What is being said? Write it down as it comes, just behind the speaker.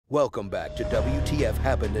Welcome back to WTF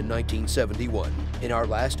Happened in 1971. In our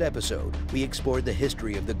last episode, we explored the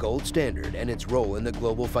history of the gold standard and its role in the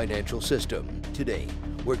global financial system. Today,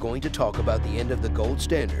 we're going to talk about the end of the gold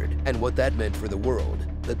standard and what that meant for the world.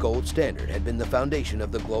 The gold standard had been the foundation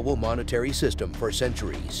of the global monetary system for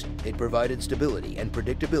centuries. It provided stability and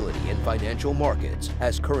predictability in financial markets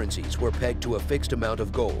as currencies were pegged to a fixed amount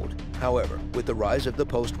of gold. However, with the rise of the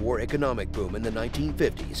post-war economic boom in the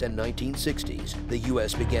 1950s and 1960s, the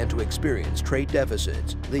U.S. began to experience trade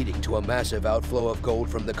deficits, leading to a massive outflow of gold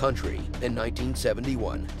from the country. In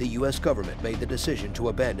 1971, the U.S. government made the decision to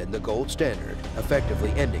abandon the gold standard,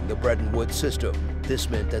 effectively ending the Bretton Woods system. This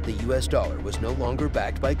meant that the U.S. dollar was no longer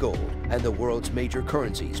backed by gold, and the world's major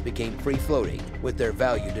currencies became free-floating, with their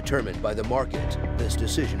value determined by the market. This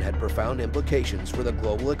decision had profound implications for the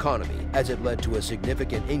global economy, as it led to a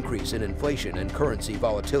significant increase in inflation and currency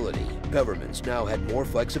volatility. Governments now had more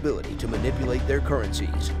flexibility to manipulate their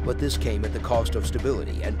currencies, but this came at the cost of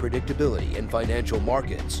stability and predictability in financial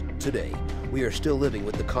markets. Today, we are still living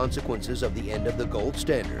with the consequences of the end of the gold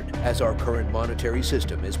standard, as our current monetary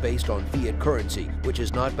system is based on fiat currency, which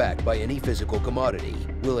is not backed by any physical commodity.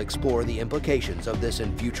 We'll explore the implications of this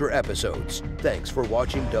in future episodes. Thanks for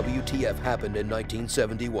watching WTF Happened in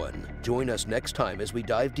 1971. Join us next time as we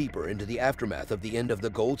dive deeper into the aftermath of the end of the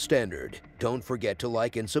gold standard. Don't forget to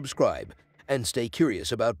like and subscribe, and stay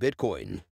curious about Bitcoin.